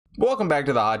Welcome back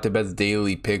to the Hot Tip Bets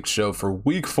Daily Pick Show for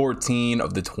Week 14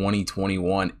 of the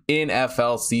 2021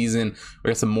 NFL season. We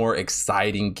got some more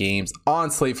exciting games on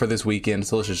slate for this weekend,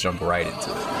 so let's just jump right into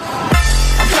it.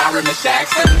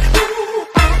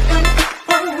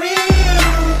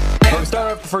 We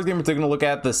start off the first game. We're taking a look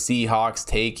at the Seahawks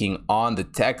taking on the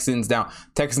Texans. Now,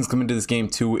 Texans come into this game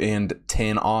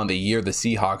 2-10 on the year. The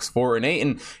Seahawks 4-8.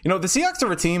 And, the Seahawks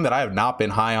are a team that I have not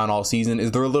been high on all season.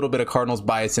 Is there a little bit of Cardinals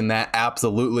bias in that?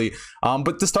 Absolutely.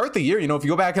 But to start the year, if you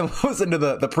go back and listen to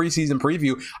the preseason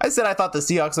preview, I said I thought the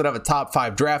Seahawks would have a top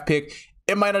 5 draft pick.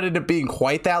 It might not end up being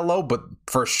quite that low, but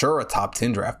for sure a top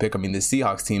 10 draft pick. I mean, the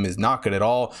Seahawks team is not good at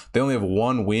all. They only have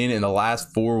one win in the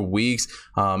last 4 weeks.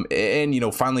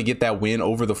 And finally get that win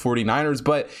over the 49ers.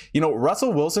 But,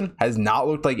 Russell Wilson has not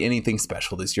looked like anything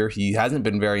special this year. He hasn't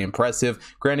been very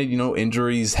impressive. Granted,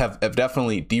 injuries have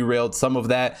definitely derailed some of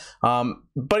that.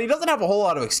 But he doesn't have a whole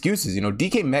lot of excuses.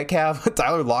 DK Metcalf,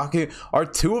 Tyler Lockett are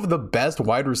 2 of the best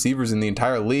wide receivers in the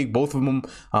entire league. Both of them,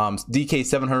 DK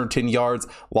 710 yards,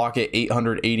 Lockett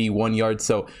 881 yards.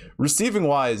 So receiving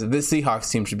wise, this Seahawks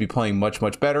team should be playing much,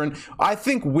 much better. And I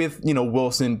think with,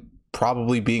 Wilson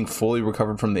probably being fully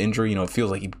recovered from the injury, it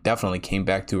feels like he definitely came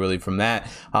back too early from that.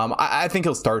 I think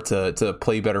he'll start to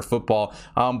play better football,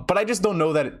 but I just don't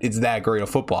know that it's that great of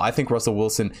football. I think Russell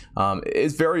Wilson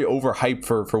is very overhyped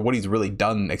for what he's really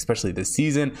done, especially this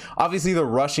season. Obviously, the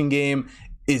rushing game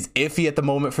is iffy at the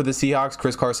moment for the Seahawks.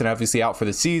 Chris Carson obviously out for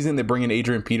the season. They bring in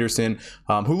Adrian Peterson,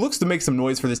 who looks to make some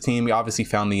noise for this team. He obviously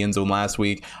found the end zone last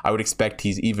week. I would expect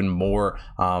he's even more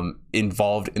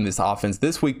involved in this offense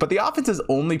this week. But the offense is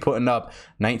only putting up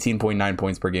 19.9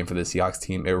 points per game for the Seahawks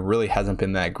team. It really hasn't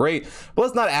been that great. But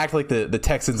let's not act like the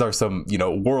Texans are some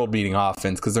world-beating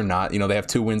offense, because they're not. They have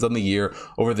 2 wins on the year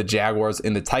over the Jaguars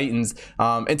and the Titans.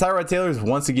 And Tyrod Taylor is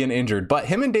once again injured. But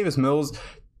him and Davis Mills,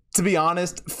 to be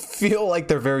honest, feel like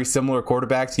they're very similar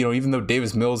quarterbacks. Even though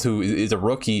Davis Mills, who is a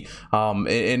rookie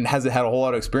and hasn't had a whole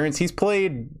lot of experience, he's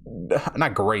played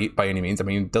not great by any means. I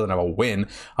mean, he doesn't have a win,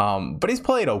 but he's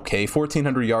played okay.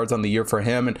 1,400 yards on the year for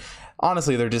him. And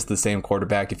honestly, they're just the same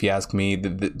quarterback. If you ask me,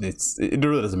 it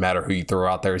really doesn't matter who you throw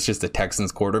out there. It's just a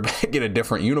Texans quarterback in a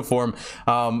different uniform.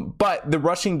 But the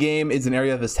rushing game is an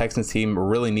area this Texans team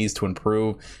really needs to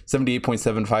improve.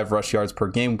 78.75 rush yards per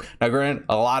game. Now, granted,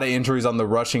 a lot of injuries on the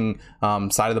rushing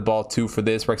side of the ball too for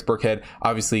this. Rex Burkhead,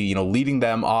 obviously, leading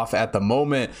them off at the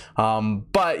moment.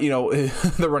 But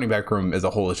the running back room as a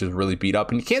whole is just really beat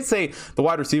up. And you can't say the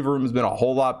wide receiver room has been a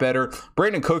whole lot better.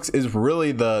 Brandon Cooks is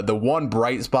really the one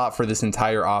bright spot for this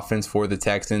entire offense for the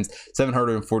Texans.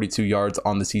 742 yards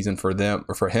on the season for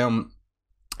him.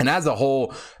 And as a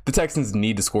whole, the Texans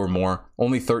need to score more.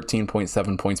 Only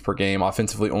 13.7 points per game.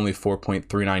 Offensively, only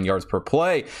 4.39 yards per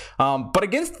play. But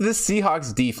against this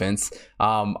Seahawks defense,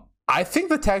 I think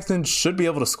the Texans should be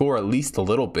able to score at least a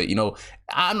little bit.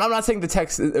 I'm not saying the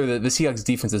Seahawks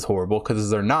defense is horrible, because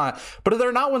they're not, but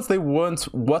they're not what they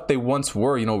once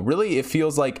were. Really, it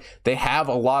feels like they have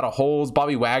a lot of holes.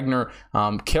 Bobby Wagner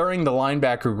carrying the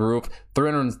linebacker group,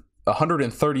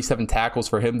 137 tackles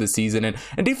for him this season, and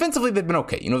defensively they've been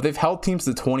okay. They've held teams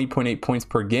to 20.8 points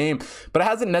per game, but it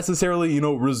hasn't necessarily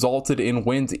resulted in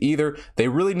wins either. They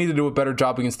really need to do a better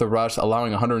job against the rush,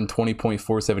 allowing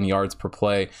 120.47 yards per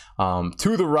play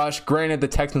to the rush. Granted, the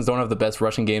Texans don't have the best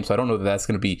rushing game, so I don't know that that's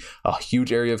going to be a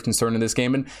huge area of concern in this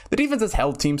game. And the defense has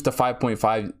held teams to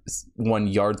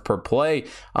 5.51 yards per play.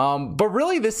 But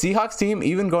really, this Seahawks team,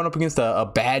 even going up against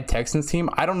a bad Texans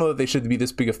team, I don't know that they should be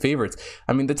this big of favorites.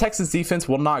 I mean, the Texans defense,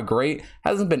 well, not great,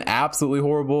 hasn't been absolutely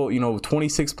horrible.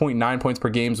 26.9 points per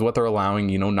game is what they're allowing.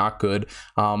 Not good.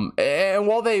 And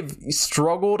while they've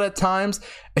struggled at times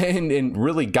and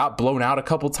really got blown out a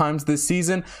couple times this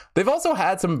season, they've also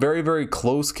had some very, very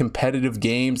close competitive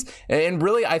games. And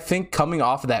really, I think coming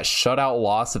off of that shutout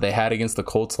loss that they had against the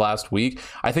Colts last week,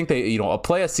 I think they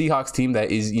play a Seahawks team that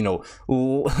is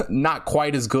not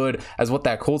quite as good as what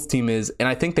that Colts team is. And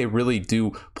I think they really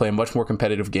do play a much more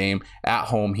competitive game at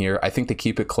home here. I think they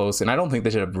keep it close, and I don't think they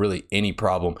should have really any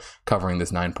problem covering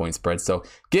this 9-point spread. So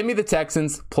give me the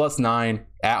Texans +9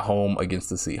 at home against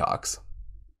the Seahawks.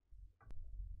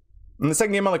 In the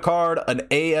second game on the card, an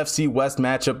AFC West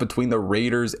matchup between the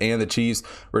Raiders and the Chiefs.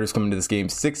 Raiders coming into this game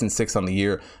 6-6 on the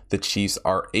year. The Chiefs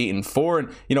are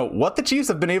 8-4. And what the Chiefs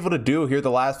have been able to do here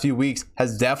the last few weeks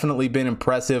has definitely been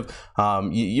impressive.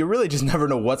 You really just never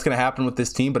know what's going to happen with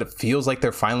this team, but it feels like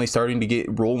they're finally starting to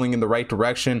get rolling in the right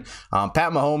direction.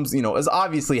 Pat Mahomes, has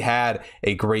obviously had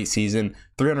a great season.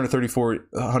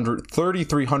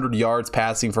 3,300 yards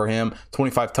passing for him,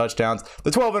 25 touchdowns. The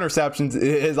 12 interceptions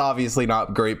is obviously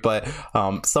not great, but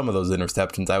some of those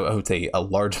interceptions, I would say a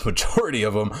large majority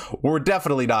of them, were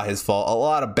definitely not his fault. A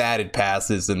lot of batted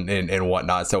passes and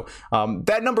whatnot. So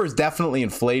that number is definitely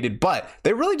inflated, but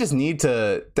they really just need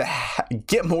to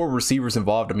get more receivers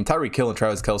involved. I mean, Tyreek Hill and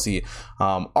Travis Kelce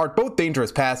are both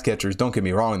dangerous pass catchers. Don't get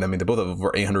me wrong. I mean, they both have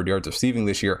over 800 yards receiving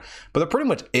this year, but they're pretty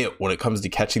much it when it comes to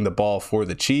catching the ball for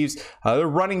the Chiefs. Their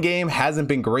running game hasn't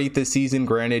been great this season.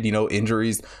 Granted,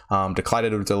 injuries to Clyde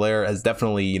Edwards-Helaire has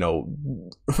definitely,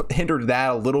 hindered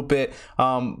that a little bit.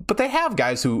 But they have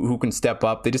guys who can step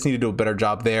up. They just need to do a better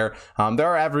job there. They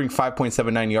are averaging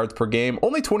 5.79 yards per game,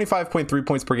 only 25.3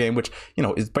 points per game, which,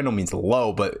 is by no means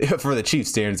low, but for the Chiefs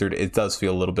standard, it does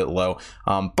feel a little bit low.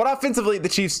 But offensively, the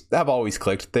Chiefs have always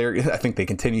clicked. I think they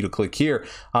continue to click here.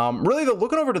 Really, though,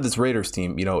 looking over to this Raiders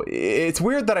team, it's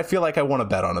weird that I feel like I want to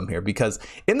bet on them here because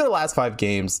in their last 5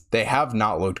 games, they have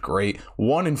not looked great.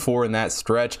 1-4 in that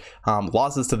stretch.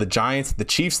 Losses to the Giants, the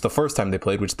Chiefs the first time they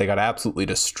played, which they got absolutely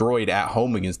destroyed at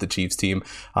home against the Chiefs team.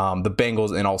 The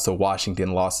Bengals and also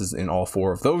Washington losses in all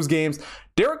 4 of those games.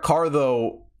 Derek Carr,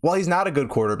 though, while he's not a good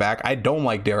quarterback, I don't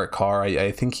like Derek Carr.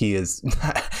 I think he is.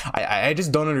 I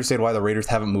just don't understand why the Raiders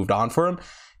haven't moved on for him.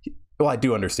 Well, I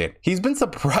do understand. He's been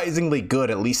surprisingly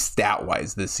good, at least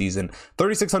stat-wise this season.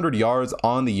 3,600 yards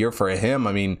on the year for him.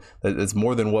 I mean, that's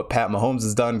more than what Pat Mahomes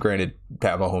has done. Granted,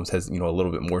 Pat Mahomes has, a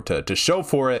little bit more to show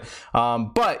for it.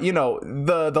 But,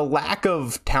 the lack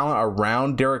of talent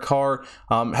around Derek Carr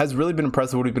has really been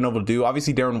impressive what he's been able to do.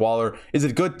 Obviously, Darren Waller is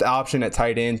a good option at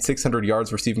tight end. 600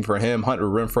 yards receiving for him. Hunter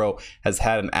Renfrow has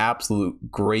had an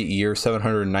absolute great year.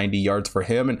 790 yards for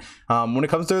him. And when it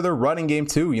comes to their running game,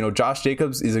 too, Josh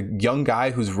Jacobs is a young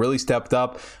guy who's really stepped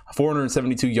up.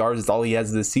 472 yards is all he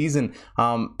has this season.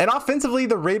 And offensively,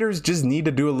 the Raiders just need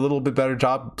to do a little bit better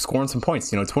job scoring some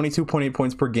points. 22.8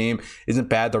 points per game isn't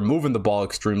bad. They're moving the ball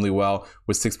extremely well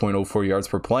with 6.04 yards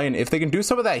per play. And if they can do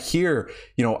some of that here,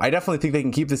 I definitely think they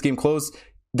can keep this game close.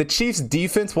 The Chiefs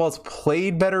defense, while it's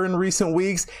played better in recent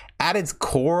weeks, at its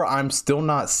core, I'm still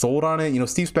not sold on it.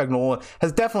 Steve Spagnuolo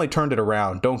has definitely turned it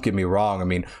around. Don't get me wrong. I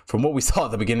mean, from what we saw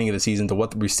at the beginning of the season to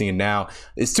what we're seeing now,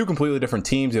 it's 2 completely different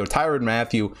teams. Tyrann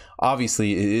Mathieu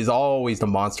obviously is always the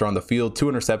monster on the field. 2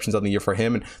 interceptions on the year for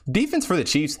him. And defense for the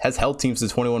Chiefs has held teams to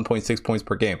 21.6 points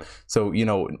per game. So,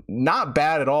 not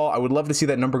bad at all. I would love to see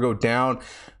that number go down.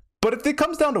 But if it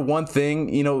comes down to one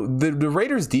thing, the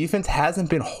Raiders defense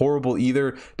hasn't been horrible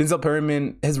either. Denzel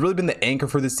Perryman has really been the anchor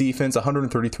for this defense.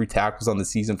 133 tackles on the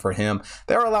season for him.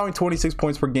 They are allowing 26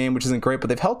 points per game, which isn't great, but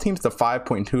they've held teams to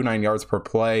 5.29 yards per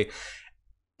play.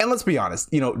 And let's be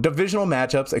honest, divisional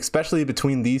matchups, especially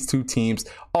between these 2 teams,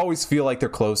 always feel like they're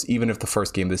close, even if the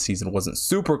first game this season wasn't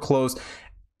super close.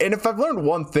 And if I've learned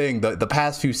one thing the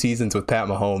past few seasons with Pat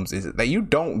Mahomes is that you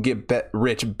don't get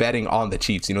rich betting on the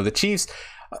Chiefs. The Chiefs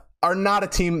are not a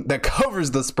team that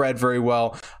covers the spread very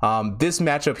well. This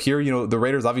matchup here, the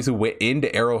Raiders obviously went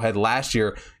into Arrowhead last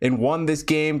year and won this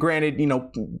game. Granted,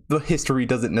 the history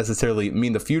doesn't necessarily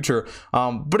mean the future,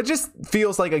 but it just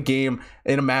feels like a game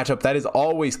in a matchup that is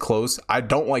always close. I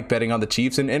don't like betting on the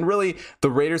Chiefs, and really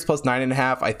the Raiders plus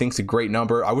 9.5 I think is a great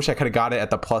number. I wish I could have got it at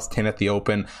the plus 10 at the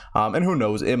open, and who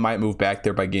knows, it might move back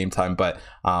there by game time, but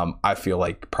I feel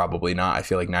like probably not. I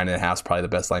feel like 9.5 is probably the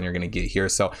best line you're going to get here.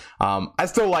 So I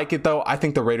still like it though. I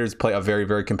think the Raiders play a very,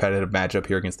 very competitive matchup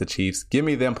here against the Chiefs. Give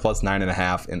me them plus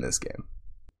 9.5 in this game.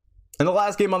 In the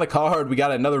last game on the card, we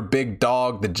got another big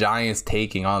dog, the Giants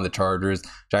taking on the Chargers.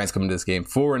 Giants coming to this game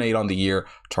 4-8 on the year.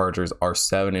 Chargers are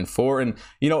 7-4.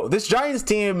 And, this Giants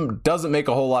team doesn't make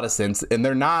a whole lot of sense, and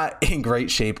they're not in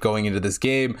great shape going into this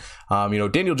game.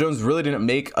 Daniel Jones really didn't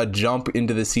make a jump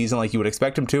into the season like you would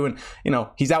expect him to. And,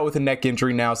 he's out with a neck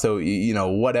injury now. So,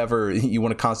 whatever you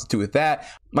want to constitute with that.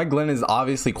 Mike Glennon is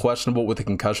obviously questionable with a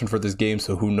concussion for this game,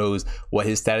 so who knows what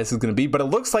his status is going to be. But it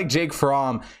looks like Jake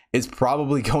Fromm is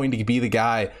probably going to be the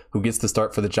guy who gets to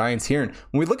start for the Giants here. And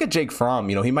when we look at Jake Fromm,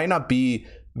 he might not be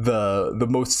the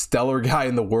most stellar guy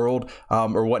in the world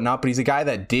or whatnot, but he's a guy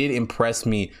that did impress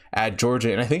me at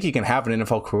Georgia, and I think he can have an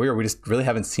NFL career. We just really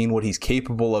haven't seen what he's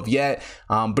capable of yet,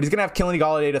 but he's gonna have Kenny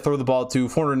Golladay to throw the ball to.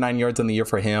 409 yards on the year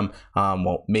for him.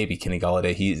 Well, maybe Kenny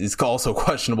Golladay, he's also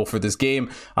questionable for this game.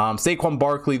 Saquon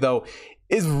Barkley though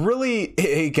is really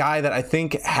a guy that I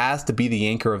think has to be the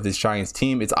anchor of this Giants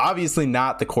team. It's obviously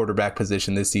not the quarterback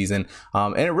position this season,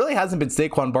 and it really hasn't been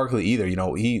Saquon Barkley either.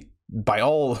 He by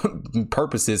all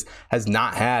purposes has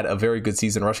not had a very good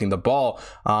season rushing the ball.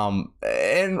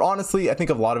 And honestly, I think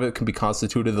a lot of it can be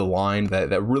constituted of the line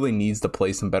that really needs to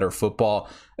play some better football.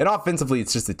 And offensively,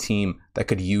 it's just a team that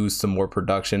could use some more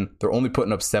production. They're only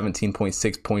putting up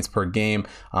 17.6 points per game,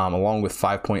 along with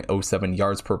 5.07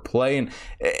 yards per play.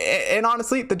 And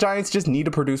honestly, the Giants just need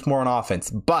to produce more on offense.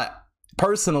 But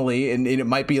personally, and it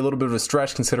might be a little bit of a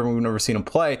stretch considering we've never seen him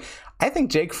play, I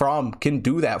think Jake Fromm can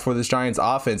do that for this Giants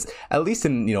offense, at least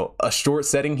in, a short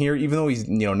setting here, even though he's,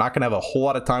 not going to have a whole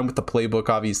lot of time with the playbook,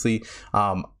 obviously.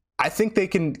 I think they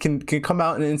can come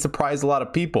out and surprise a lot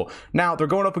of people. Now, they're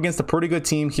going up against a pretty good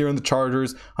team here in the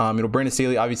Chargers. Brandon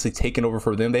Staley obviously taking over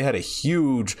for them. They had a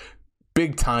huge,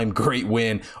 big time great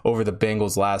win over the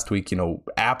Bengals last week.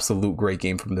 Absolute great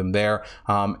game from them there.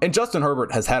 And Justin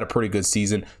Herbert has had a pretty good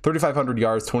season, 3,500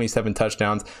 yards, 27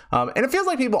 touchdowns. And it feels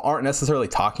like people aren't necessarily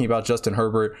talking about Justin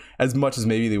Herbert as much as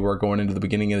maybe they were going into the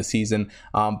beginning of the season.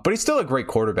 But he's still a great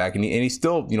quarterback, and he's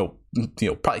still,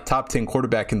 probably top 10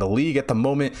 quarterback in the league at the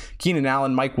moment. Keenan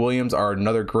Allen, Mike Williams are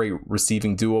another great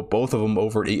receiving duo, both of them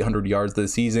over 800 yards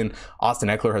this season. Austin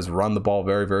Eckler has run the ball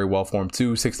very, very well for him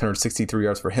too, 663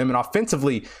 yards for him. And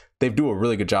offensively, they do a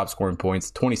really good job scoring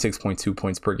points, 26.2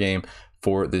 points per game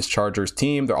for this Chargers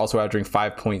team. They're also averaging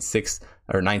 5.6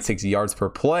 or 9.6 yards per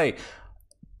play.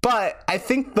 But I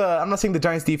think I'm not saying the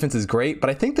Giants defense is great,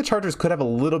 but I think the Chargers could have a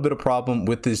little bit of problem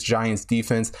with this Giants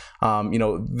defense.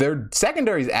 Their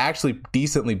secondary is actually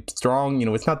decently strong.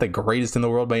 It's not the greatest in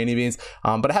the world by any means,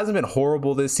 but it hasn't been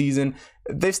horrible this season.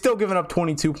 They've still given up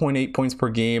 22.8 points per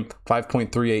game,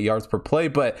 5.38 yards per play.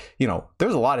 But,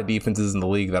 there's a lot of defenses in the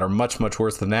league that are much, much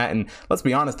worse than that. And let's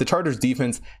be honest, the Chargers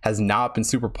defense has not been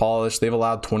super polished. They've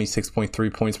allowed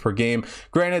 26.3 points per game.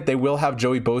 Granted, they will have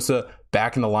Joey Bosa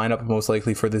back in the lineup most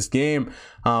likely for this game.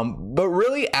 But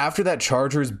really, after that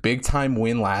Chargers big time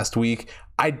win last week,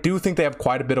 I do think they have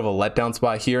quite a bit of a letdown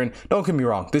spot here. And don't get me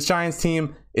wrong, this Giants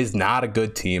team is not a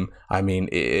good team. I mean,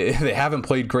 they haven't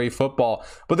played great football,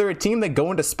 but they're a team that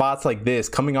go into spots like this,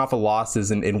 coming off of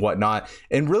losses and whatnot,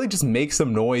 and really just make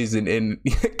some noise and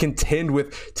contend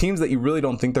with teams that you really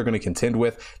don't think they're going to contend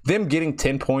with. Them getting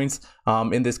 10 points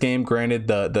in this game, granted,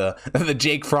 the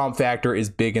Jake Fromm factor is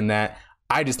big in that.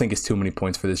 I just think it's too many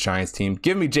points for this Giants team.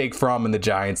 Give me Jake Fromm and the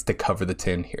Giants to cover the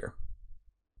 10 here.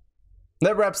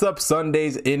 That wraps up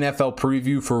Sunday's NFL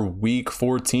preview for week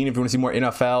 14. If you want to see more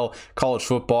NFL, college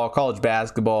football, college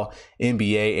basketball,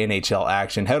 NBA, NHL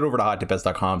action, head over to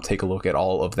hottipbets.com. Take a look at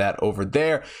all of that over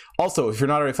there. Also, if you're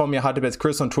not already following me at Hot Tip Bets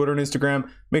Chris on Twitter and Instagram,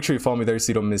 make sure you follow me there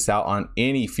so you don't miss out on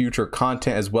any future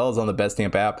content, as well as on the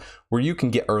BetStamp app, where you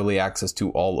can get early access to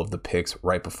all of the picks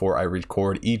right before I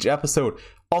record each episode.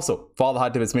 Also, follow the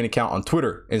Hot Tip Bets main account on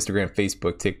Twitter, Instagram,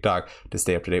 Facebook, TikTok to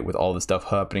stay up to date with all the stuff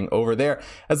happening over there.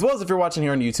 As well as if you're watching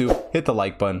here on YouTube, hit the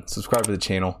like button, subscribe to the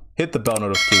channel, hit the bell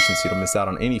notification so you don't miss out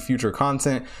on any future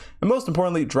content. And most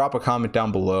importantly, drop a comment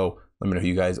down below. Let me know who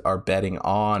you guys are betting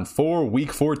on for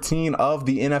week 14 of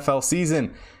the NFL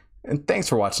season. And thanks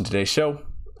for watching today's show.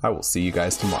 I will see you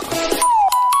guys tomorrow.